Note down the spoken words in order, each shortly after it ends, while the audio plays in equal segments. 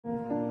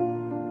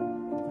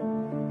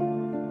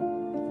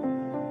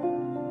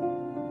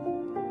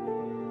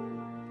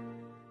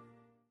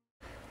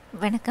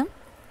வணக்கம்.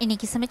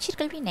 இன்னைக்கு Samacheer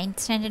Kalvi 9th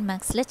standard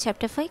mathsல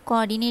chapter 5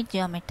 coordinate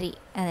geometry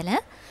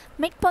அதில்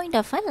mid point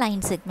of a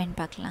line segment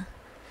பார்க்கலாம்.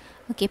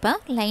 ஓகேப்பா,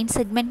 line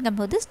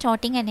செக்மெண்ட்ங்கும்போது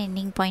starting and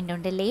ending point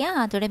உண்டு இல்லையா,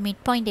 அதோட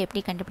மிட் பாயிண்ட்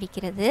எப்படி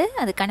கண்டுபிடிக்கிறது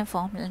அதுக்கான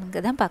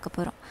ஃபார்முலாங்க தான் பார்க்க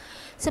போகிறோம்.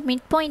 So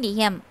mid point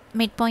M,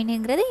 mid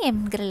பாயிண்ட்டுங்கிறது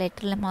எம்ங்கிற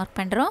லெட்டரில் மார்க்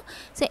பண்ணுறோம்.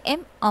 So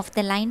M of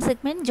the line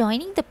segment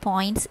joining the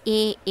points A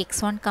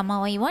x1,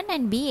 y1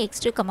 and B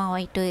x2,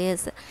 y2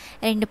 is.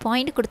 ரெண்டு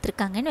பாயிண்ட்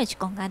கொடுத்துருக்காங்கன்னு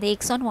வச்சுக்கோங்க. அது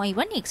x1,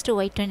 y1, x2,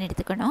 y2ன்னு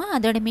எடுத்துக்கணும்.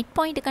 அதோட மிட்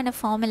பாயிண்ட்டுக்கான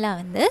ஃபார்முலா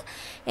வந்து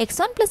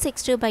x1 +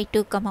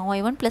 x2/2,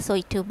 y1 +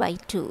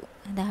 y2/2.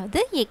 அதாவது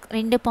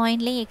ரெண்டு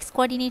பாயிண்ட்லேயும் எக்ஸ்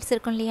கோஆர்டினேட்ஸ்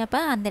இருக்கும் இல்லையாப்பா,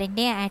 அந்த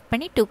ரெண்டையும் ஆட்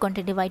பண்ணி 2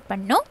 கொண்டு டிவைட்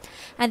பண்ணணும்.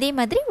 அதே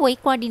மாதிரி ஒய்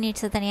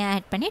கோஆர்டினேட்ஸை தனியாக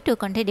ஆட் பண்ணி 2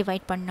 கொண்டு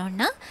டிவைட்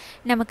பண்ணோன்னா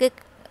நமக்கு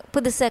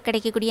புதுசாக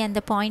கிடைக்கக்கூடிய அந்த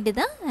பாயிண்ட்டு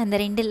தான் அந்த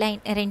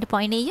ரெண்டு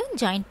பாயிண்ட்டையும்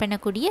ஜாயின்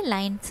பண்ணக்கூடிய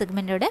லைன்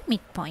செக்மெண்ட்டோட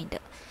மிட் பாயிண்ட்டு.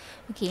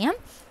 ஓகேயா,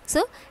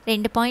 ஸோ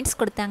ரெண்டு பாயிண்ட்ஸ்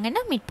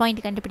கொடுத்தாங்கன்னா மிட்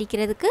பாயிண்ட்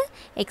கண்டுபிடிக்கிறதுக்கு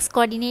எக்ஸ்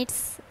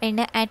கோஆர்டினேட்ஸ்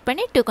ரெண்டு ஆட்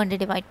பண்ணி 2 கொண்டு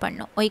டிவைட்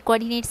பண்ணணும், ஒய்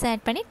கோஆர்டினேட்ஸ்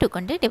ஆட் பண்ணி 2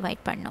 கொண்டு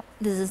டிவைட் பண்ணணும்.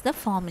 திஸ் இஸ் த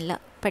ஃபார்முலா,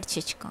 படித்து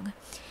வச்சுக்கோங்க.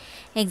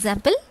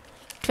 Example,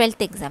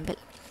 12th example.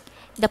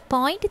 The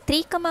point 3,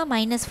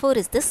 -4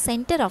 is the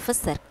center of a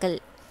circle.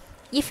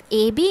 If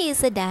AB is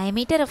the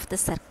diameter of the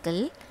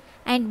circle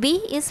and B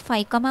is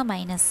 5,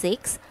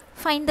 -6,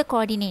 find the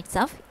coordinates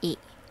of A.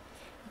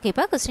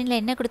 ஓகேப்பா, கொஸ்டினில்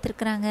என்ன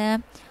கொடுத்துருக்குறாங்க,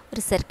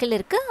 ஒரு circle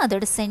இருக்குது,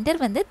 அதோட centre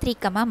வந்து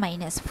 3,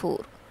 -4.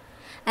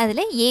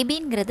 அதில்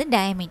ஏபிங்கிறது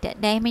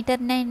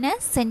டயமீட்டர்னா என்ன,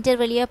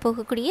 சென்டர் வழியாக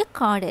போகக்கூடிய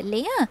கார்டு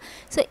இல்லையா.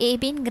 ஸோ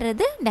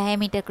ஏபிங்கிறது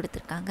டயமீட்டர்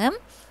கொடுத்துருக்காங்க.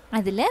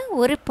 அதில்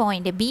ஒரு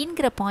பாயிண்ட்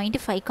பிங்கிற பாயிண்ட்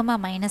 5,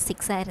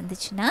 -6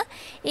 இருந்துச்சுன்னா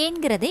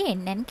ஏங்கிறது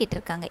என்னன்னு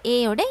கேட்டிருக்காங்க.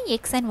 ஏயோட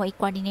எக்ஸ் அண்ட் ஒய்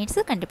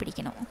கோஆர்டினேட்ஸை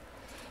கண்டுபிடிக்கணும்.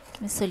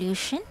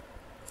 சொல்யூஷன்,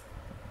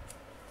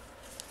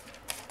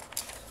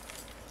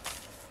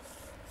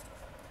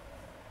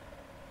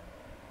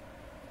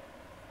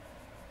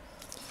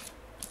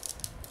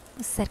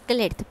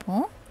 சர்க்கிள்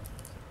எடுத்துப்போம்.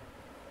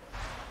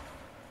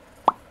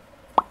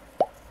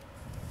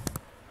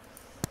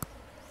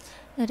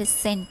 ஒரு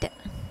சென்டர்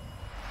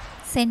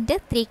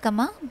 3,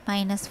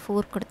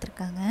 -4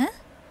 கொடுத்துருக்காங்க.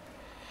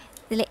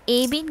 இதில்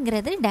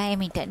ஏபிங்கிறது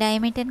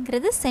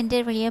டயமீட்டருங்கிறது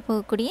சென்டர் வழியாக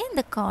போகக்கூடிய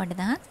இந்த கார்டு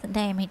தான்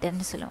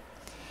டயமீட்டர்னு சொல்லுவோம்.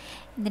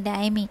 இந்த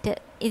டயமீட்டர்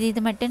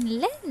இது மட்டும்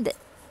இல்லை, இந்த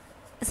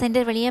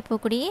சென்டர் வழியாக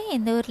போகக்கூடிய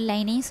எந்த ஒரு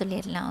லைனையும்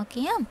சொல்லிடலாம்.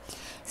 ஓகேயா,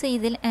 ஸோ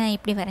இதில்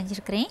இப்படி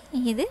வரைஞ்சிருக்கிறேன்.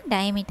 இது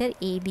டயமீட்டர்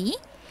ஏபி.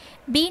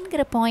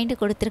 பிங்கிற பாயிண்ட்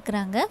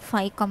கொடுத்துருக்குறாங்க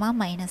 5,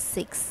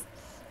 -6.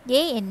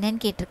 ஏ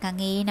என்னன்னு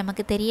கேட்டிருக்காங்க. ஏ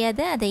நமக்கு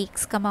தெரியாது, அதை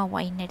x,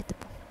 yன்னு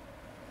எடுத்துப்போம்.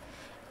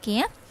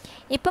 ஓகேயா,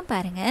 இப்போ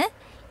பாருங்கள்,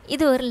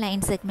 இது ஒரு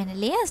லைன் செக்மெண்ட்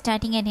இல்லையா,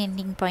 ஸ்டார்டிங் அண்ட்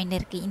எண்டிங் பாயிண்ட்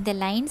இருக்குது. இந்த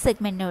லைன்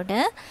செக்மெண்ட்டோட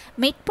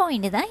மிட்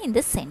பாயிண்ட் தான்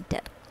இந்த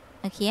சென்டர்.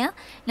 ஓகேயா,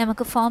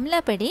 நமக்கு ஃபார்முலா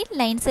படி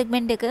லைன்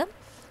செக்மெண்ட்டுக்கு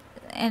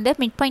இந்த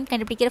மிட் பாயிண்ட்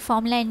கண்டுபிடிக்கிற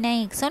ஃபார்முலா என்ன,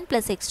 x1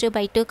 +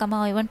 x2/2,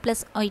 y1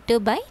 +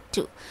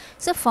 y2/2.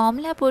 So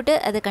formula போட்டு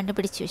அதை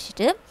கண்டுபிடிச்சி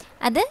வச்சுட்டு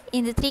அதை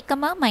இந்த 3,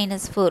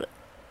 -4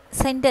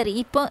 சென்டர்,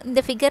 இப்போ இந்த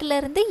ஃபிகரில்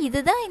இருந்து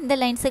இதுதான் இந்த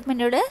லைன்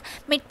செக்மெண்ட்டோட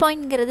மிட்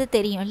பாயிண்ட்ங்கிறது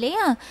தெரியும்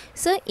இல்லையா.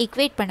 ஸோ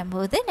ஈக்குவேட்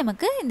பண்ணும்போது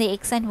நமக்கு இந்த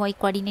எக்ஸ் அண்ட் ஒய்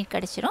கோஆர்டினேட்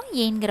கிடச்சிரும்.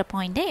 ஏங்கிற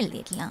பாயிண்ட்டை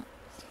எழுதிடலாம்.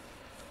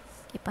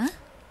 இப்போ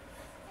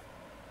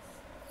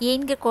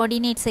ஏங்கிற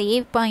கோஆர்டினேட்ஸை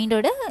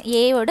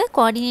ஏவோட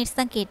கோஆர்டினேட்ஸ்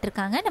தான்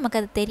கேட்டிருக்காங்க. நமக்கு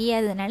அது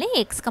தெரியாததுனால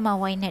எக்ஸ்,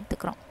 ஒய்ன்னு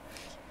எடுத்துக்கிறோம்.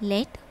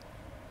 Let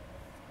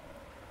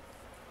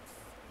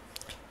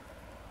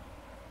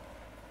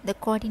the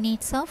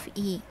coordinates of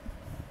E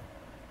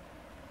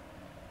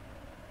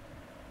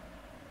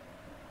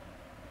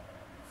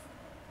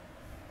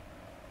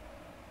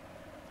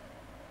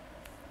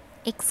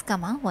x,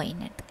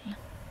 yன்னு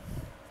எடுத்துக்கலாம்.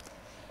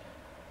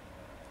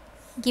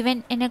 given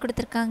என்ன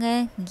கொடுத்துருக்காங்க,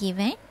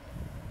 given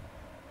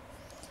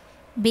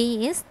B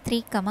is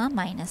 3,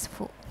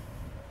 -4.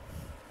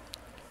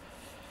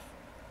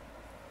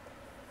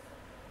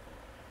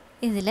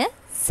 இதில்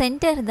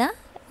சென்டர் தான்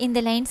இந்த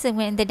லைன்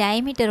செக்மெண்ட், இந்த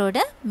டயமீட்டரோட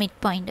மிட்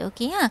பாயிண்ட்.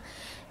 ஓகேயா,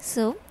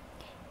 so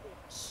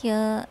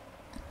here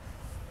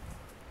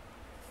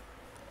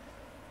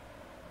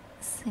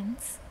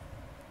since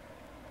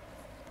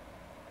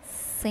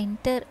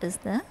center is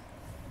the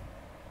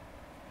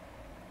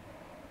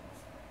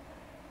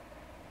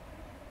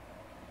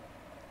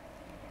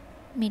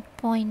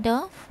midpoint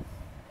of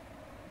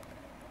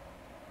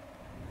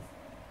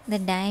the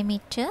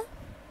diameter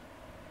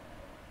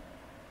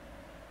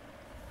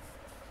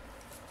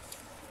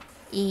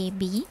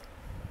AB.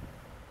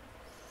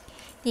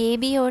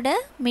 ஏபியோட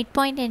mid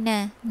point என்ன,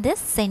 இந்த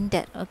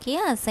சென்டர்.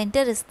 ஓகேயா,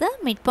 centre is the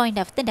mid point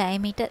of the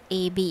diameter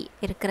AB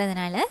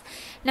இருக்கிறதுனால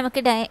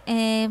நமக்கு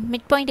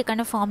mid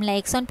பாயிண்ட்டுக்கான formula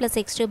x1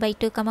 +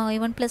 x2/2,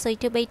 y1 +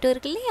 y2/2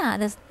 இருக்கு இல்லையா,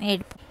 அதை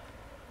எடுப்போம்.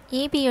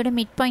 ஏபியோட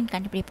mid point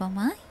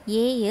கண்டுபிடிப்போமா.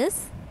 A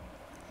is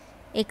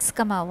X,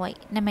 y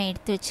நம்ம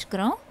எடுத்து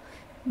வச்சுருக்கிறோம்.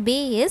 B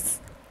is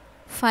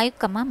 5,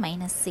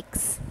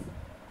 -6.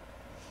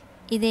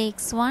 இதை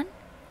x1,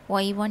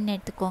 y1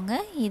 எடுத்துக்கோங்க,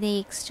 இதை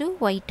x2,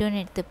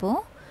 y2ன்னு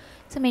எடுத்துப்போம்.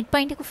 ஸோ மிட்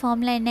பாயிண்ட்டுக்கு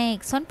ஃபார்முலா என்ன,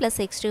 x1 +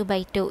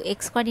 x2/2,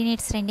 எக்ஸ்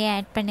கோஆர்டினேட்ஸ் ரெண்டையும்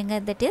ஆட்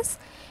பண்ணுங்கள். That is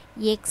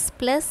x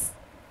 +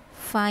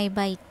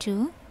 5/2,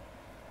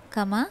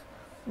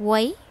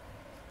 y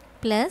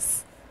plus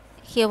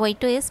here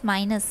y2 is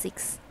minus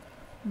 6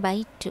 by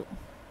 2.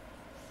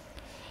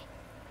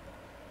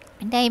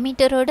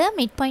 Diameter oda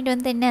midpoint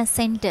வந்து என்ன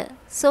center.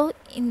 So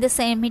இந்த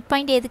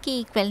midpoint எதுக்கு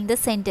equal இந்த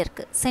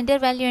centerக்கு. Center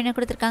value என்ன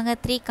கொடுத்திருக்காங்க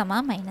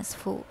 3, minus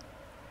 4.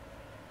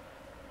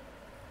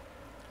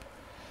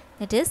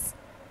 That is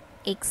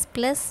x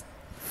plus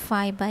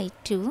 5 by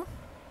 2,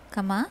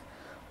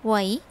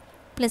 y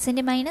plus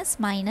into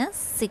minus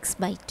 6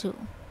 by 2.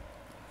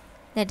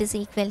 That is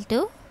equal to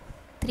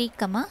 3,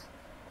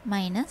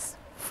 minus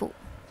 4.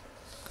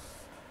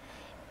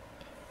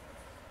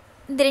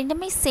 இந்த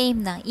ரெண்டுமே same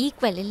தான்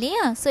ஈக்குவல்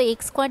இல்லையா ஸோ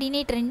எக்ஸ்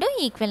கோஆர்டினேட் ரெண்டும்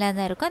ஈக்குவலாக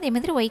தான் இருக்கும் அதே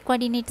மாதிரி ஒய்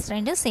கோஆர்டினேட்ஸ்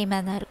ரெண்டும்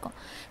சேமாக தான் இருக்கும்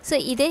ஸோ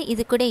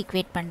இது கூட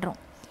ஈக்குவேட் பண்ணுறோம்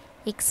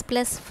X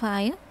plus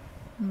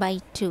 5 by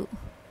 2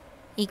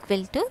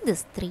 equal to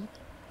this 3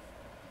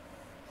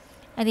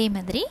 அதே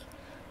மாதிரி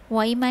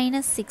Y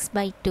minus 6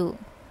 by 2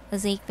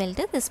 is equal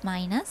to this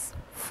minus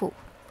 4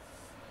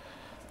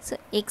 so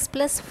X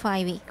plus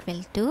 5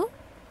 equal to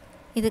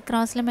இது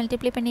கிராஸில்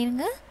மல்டிப்ளை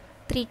பண்ணிடுங்க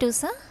 3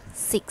 2s are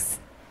 6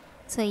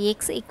 so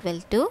X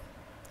equal to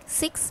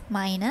 6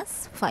 minus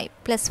 5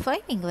 plus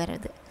 5 இங்கு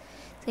வருது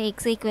so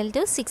x equal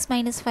to 6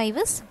 minus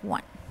 5 is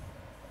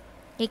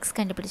 1 x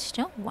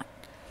கண்டுபிடிச்சிட்டோம்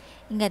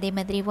 1 இங்க அதே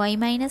மாதிரி y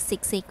minus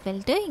 6 equal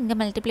to இங்க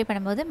மல்டிப்ளை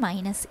பண்ணும்போது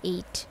minus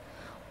 8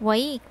 y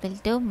equal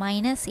to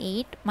minus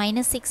 8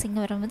 minus 6 இங்க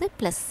வரும்போது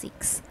plus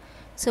 6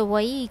 so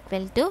y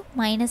equal to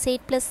minus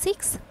 8 plus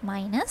 6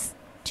 minus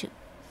 2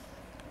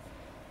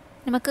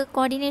 நமக்கு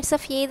coordinates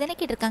of a தானே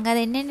கேட்டிருக்காங்க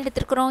அது என்னன்னு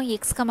எடுத்துக்கிறோம்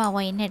x,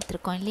 y ன்னு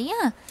எடுத்துக்கிறோம் இல்லையா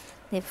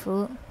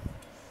therefore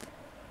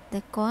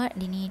the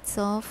coordinates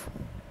of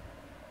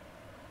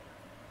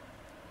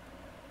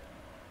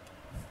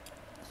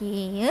a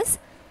is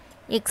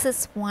x is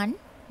 1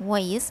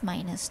 y is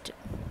minus 2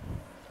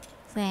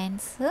 so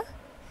answer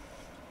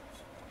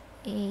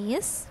a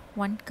is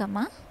 1,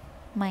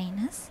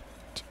 minus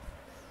 2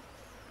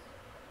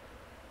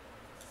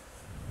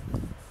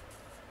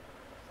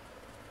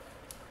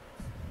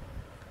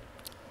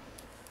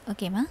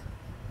 okay ma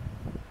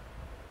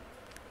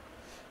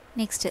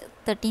next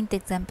 13th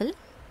example.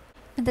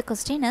 The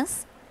question is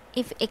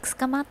if x,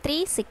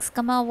 3, 6,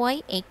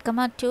 y, 8,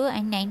 2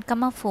 and 9,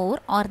 4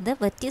 are the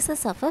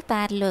vertices of a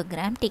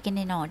parallelogram taken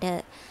in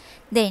order,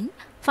 then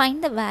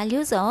find the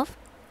value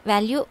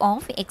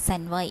of x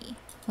and y.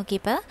 Okay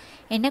pa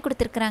என்ன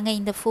கொடுத்திருக்காங்க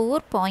இந்த 4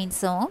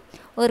 பாயிண்ட்ஸும்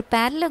ஒரு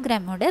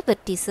parallelogram ஓட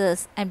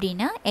vertices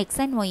அப்படினா x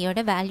and y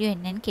ஓட value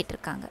என்னன்னு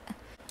கேட்டிருக்காங்க.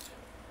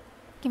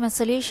 ஓகேமா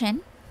சொல்யூஷன்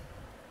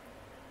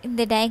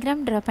இந்த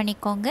டயக்ராம் ட்ரா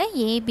பண்ணிக்கோங்க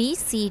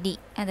ABCD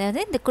அதாவது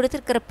இந்த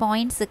கொடுத்துருக்கிற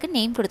பாயிண்ட்ஸுக்கு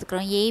name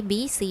கொடுத்துக்கிறோம்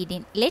ABCD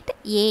let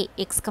A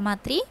x,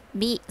 3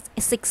 B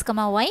 6,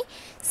 y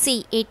C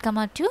 8,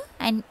 2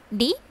 and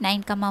D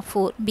 9,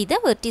 4 be the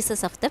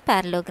vertices of the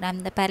parallelogram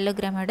இந்த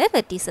parallelogramோட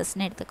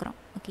verticesன்னு எடுத்துக்கிறோம்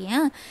ஓகேயா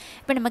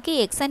இப்போ நமக்கு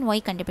x and y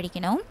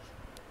கண்டுபிடிக்கணும்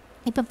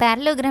இப்போ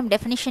parallelogram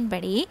definition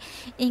படி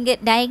இங்கே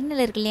diagonal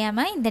இருக்கு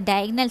இல்லையாமா இந்த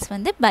diagonals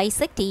வந்து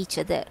bisect each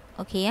other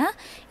ஓகேயா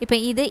இப்போ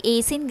இது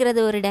ACங்கிறது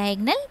ஒரு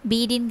diagonal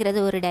BDங்கிறது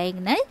ஒரு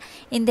diagonal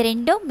இந்த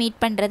ரெண்டும் மீட்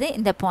பண்ணுறது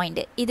இந்த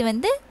பாயிண்ட் இது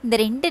வந்து இந்த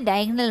ரெண்டு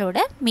diagonalோட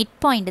மிட்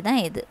பாயிண்ட் தான்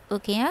இது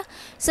ஓகேயா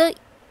ஸோ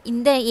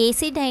இந்த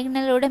AC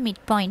diagonalோட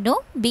மிட்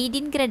பாயிண்ட்டும்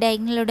BDங்கிற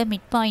diagonalோட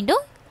மிட்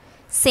பாயிண்ட்டும்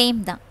சேம்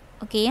தான்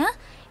ஓகேயா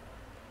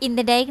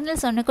இந்த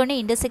diagonals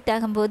ஒன்றுக்கொன்று இன்டர்செக்ட்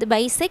ஆகும்போது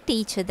bisect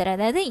each other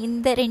அதாவது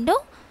இந்த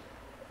ரெண்டும்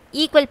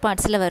ஈக்குவல்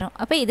பார்ட்ஸில் வரும்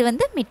அப்போ இது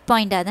வந்து மிட்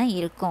பாயிண்டாக தான்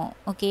இருக்கும்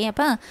ஓகே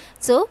அப்போ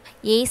ஸோ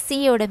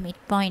ஏசியோட மிட்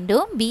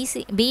பாயிண்ட்டும்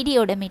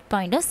பிடியோட மிட்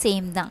பாயிண்ட்டும்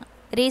சேம் தான்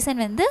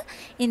ரீசன் வந்து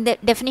இந்த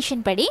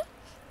டெஃபினிஷன் படி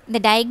இந்த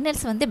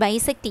டயக்னல்ஸ் வந்து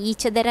பைசெக்ட்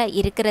ஈச் அதராக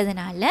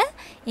இருக்கிறதுனால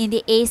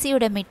இந்த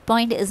ஏசியோட mid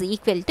point is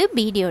equal to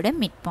பிடியோட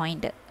mid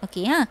point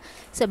ஓகேயா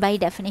so by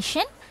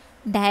definition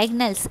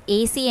diagonals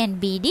AC and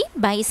BD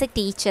bisect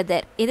each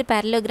other இது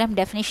parallelogram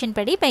definition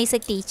படி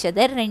bisect each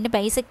other ரெண்டு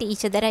bisect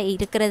each other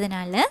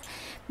இருக்கிறதுனால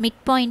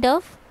midpoint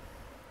of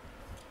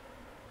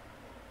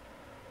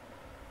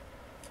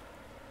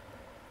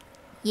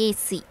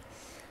AC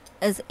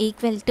is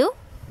equal to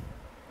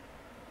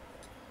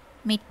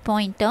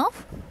midpoint of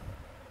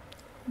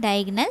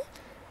diagonal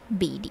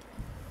BD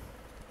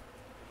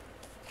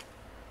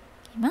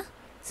ஓகேமா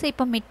so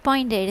இப்போ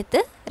midpoint எடுத்து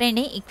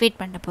ரெண்டையும் equate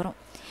பண்ண போகிறோம்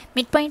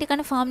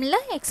midpointக்கான formula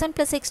x1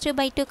 plus x2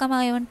 by 2,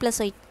 y1 plus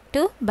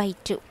y2 by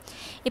 2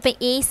 இப்போ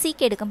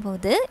ஏசிக்கு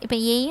எடுக்கும்போது இப்போ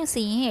ஏயும்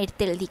சியும்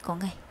எடுத்து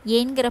எழுதிக்கோங்க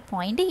ஏங்கிற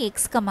point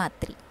x,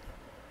 3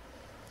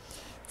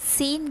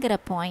 சிங்கிற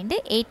point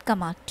 8,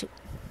 2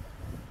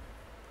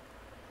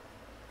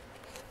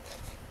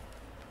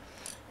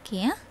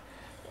 okay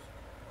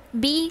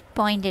B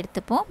point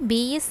எடுத்துப்போம் b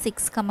is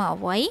 6,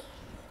 y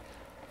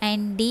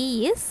and d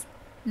is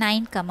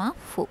 9,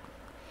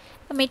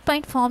 4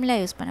 midpoint formula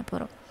use பண்ண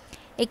போகிறோம்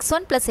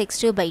x1 plus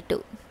x2 by 2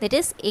 that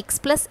is x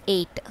plus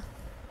 8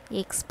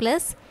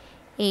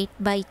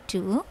 by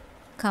 2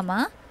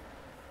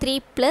 3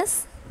 plus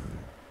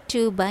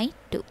 2 by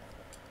 2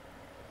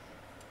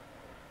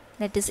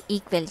 that is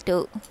equal to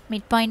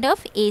midpoint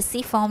of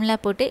AC formula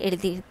போட்டு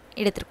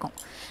எடுத்துருக்கோம்.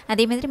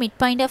 அதே மாதிரி mid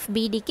point of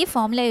பிடிக்கு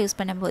formula use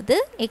பண்ணும்போது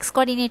X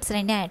coordinates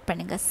ரெண்டும் add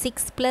பண்ணுங்கள்.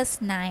 6 +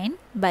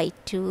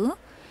 9/2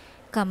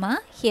 comma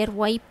here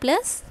Y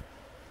 +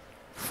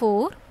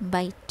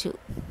 4/2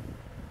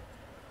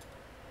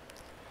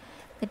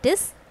 that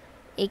is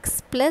x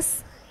 +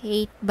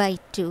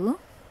 8/2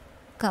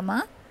 comma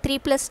 3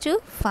 + 2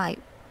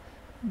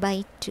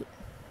 5/2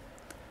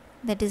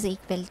 that is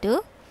equal to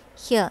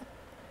here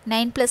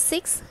 9 +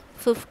 6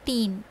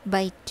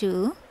 15/2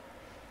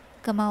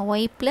 comma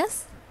y +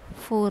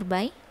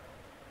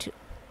 4/2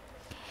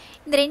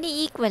 இந்த ரெண்டு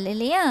ஈக்குவல்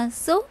இல்லையா?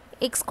 ஸோ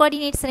எக்ஸ்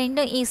கோஆர்டினேட்ஸ்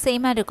ரெண்டும்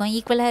சேமாக இருக்கும்,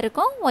 ஈக்குவலாக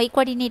இருக்கும். ஒய்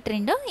கோஆர்டினேட்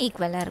ரெண்டும்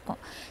ஈக்குவலாக இருக்கும்.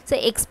 So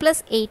X +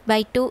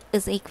 8/2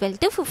 is equal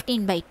to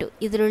 15/2.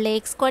 இதில் உள்ள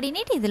எக்ஸ்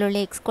கோஆர்டினேட் இதில் உள்ள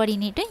X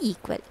கோஆர்டினேட்டும்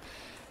equal.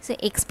 So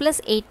X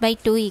 +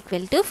 8/2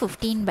 equal to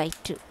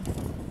 15/2.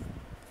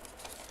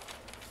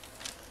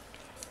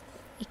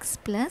 x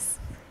 +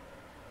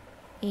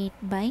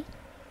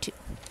 8/2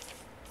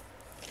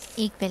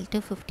 equal to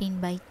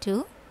 15/2.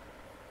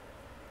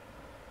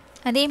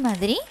 அதே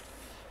மாதிரி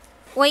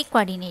y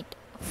coordinate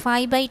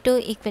 5/2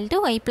 equal to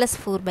y +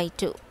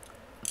 4/2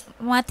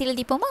 மாற்றி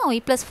எழுதிப்போமா? y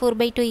 +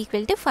 4/2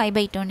 equal to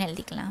 5/2ன்னு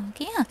எழுதிக்கலாம்.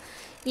 ஓகேயா?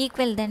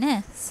 ஈக்குவல் தானே?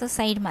 ஸோ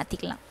சைடு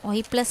மாற்றிக்கலாம். y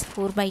 +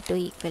 4/2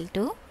 equal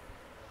to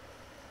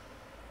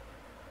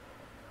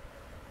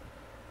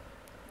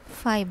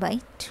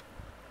 5/2.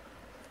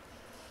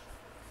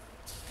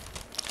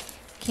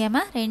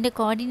 ஓகேம்மா? ரெண்டு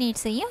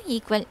கோஆர்டினேட்ஸையும்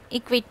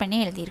ஈக்குவேட் பண்ணி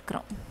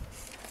எழுதியிருக்கிறோம்.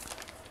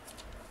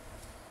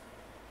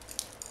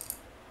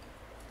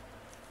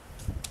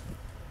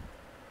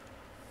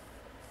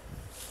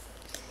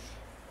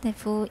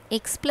 therefore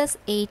x +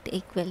 8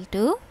 equal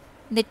to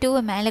இந்த 2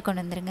 மேலே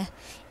கொண்டு வந்துருங்க.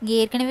 இங்கே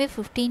ஏற்கனவே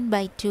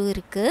 15/2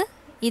 இருக்குது,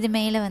 இது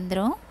மேலே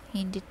வந்துடும்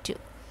into 2.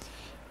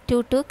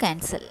 2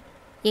 cancel.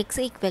 x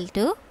equal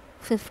to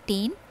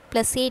 15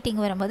 + 8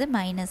 இங்கே வரும்போது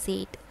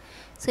 -8.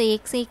 So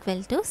x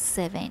equal to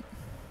 7.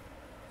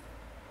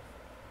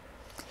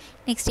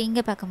 Next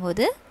இங்கே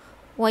பார்க்கும்போது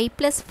y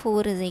 +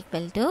 4 is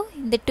equal to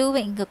இந்த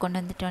 2 இங்கே கொண்டு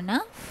வந்துட்டோன்னா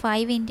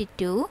 5 ×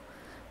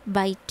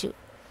 2/2.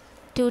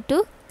 2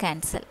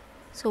 cancel.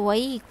 So y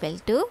equal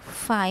to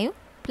 5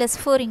 +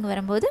 4 இங்கே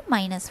வரும்போது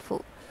 -4.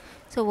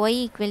 So y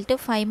equal to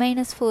 5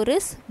 - 4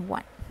 is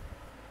 1.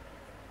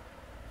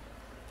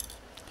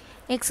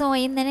 எக்ஸும்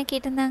ஒய்ன்னு தானே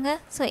கேட்டிருந்தாங்க.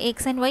 ஸோ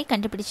எக்ஸ் அண்ட் ஒய்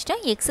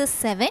கண்டுபிடிச்சிட்டோம். X is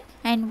 7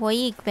 and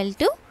Y equal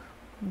to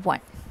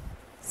 1.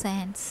 So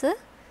answer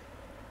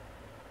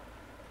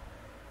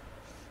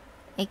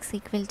X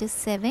equal to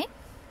 7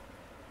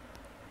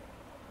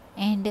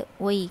 and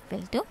Y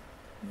equal to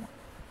 1.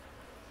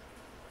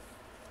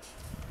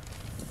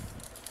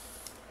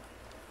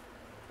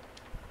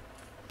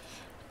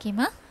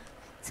 ஓகேம்மா?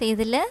 ஸோ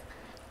இதில்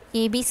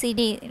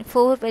ஏபிசிடி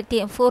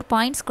 4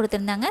 பாயிண்ட்ஸ்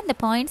கொடுத்துருந்தாங்க. அந்த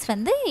பாயிண்ட்ஸ்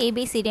வந்து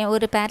ஏபிசிடி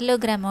ஒரு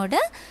பேரலோகிராமோட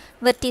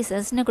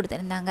வெர்டிசஸ்ன்னு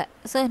கொடுத்துருந்தாங்க.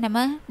 ஸோ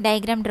நம்ம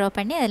டயக்ராம் ட்ரா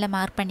பண்ணி அதில்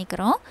மார்க்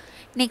பண்ணிக்கிறோம்.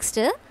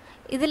 நெக்ஸ்ட்டு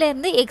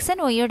இதிலேருந்து எக்ஸ்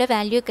அண்ட் ஒய்யோட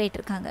வேல்யூ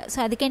கேட்டிருக்காங்க. ஸோ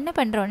அதுக்கு என்ன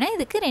பண்ணுறோன்னா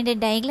இதுக்கு 2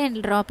 டயக்னல்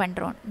ட்ரா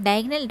பண்ணுறோம்.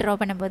 டயக்னல் ட்ரா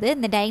பண்ணும்போது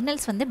இந்த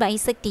டயக்னல்ஸ் வந்து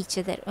bisect each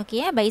other. Okay?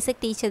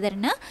 Bisect each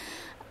அதர்னால்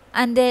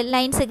அந்த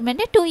லைன்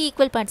செக்மெண்ட்டை 2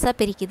 ஈக்குவல் பார்ட்ஸாக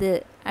பிரிக்குது.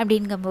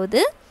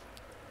 அப்படிங்கும்போது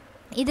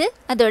இது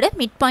அதோட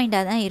மிட்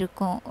பாயிண்டாக தான்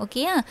இருக்கும்.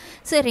 ஓகேயா?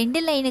 ஸோ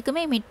 2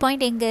 லைனுக்குமே மிட்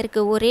பாயிண்ட் எங்கே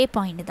இருக்குது? ஒரே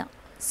பாயிண்ட் தான்.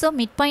 ஸோ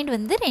மிட் பாயிண்ட்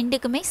வந்து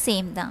ரெண்டுக்குமே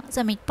சேம் தான். So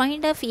mid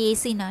point of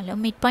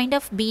ஏசினாலும் mid point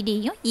of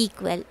பிடியும்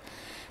equal.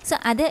 So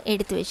அதை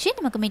எடுத்து வச்சு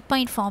நமக்கு மிட்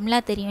பாயிண்ட் ஃபார்முலா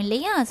தெரியும்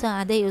இல்லையா? ஸோ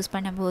அதை யூஸ்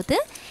பண்ணும்போது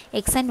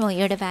எக்ஸ் அண்ட்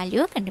ஒய்யோட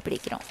வேல்யூவை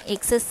கண்டுபிடிக்கிறோம்.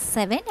 X is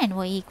 7 and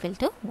Y equal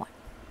to 1.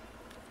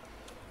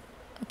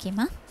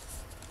 ஓகேம்மா?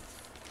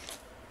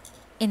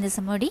 இந்த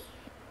சமோடி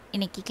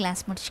இன்றைக்கி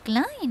கிளாஸ்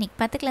முடிச்சுக்கலாம். இன்றைக்கி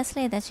 10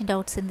 கிளாஸில் ஏதாச்சும்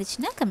டவுட்ஸ்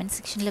இருந்துச்சுன்னா கமெண்ட்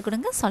செக்ஷனில்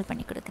கொடுங்க, சால்வ்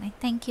பண்ணி கொடுக்குறேன்.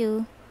 தேங்க்யூ.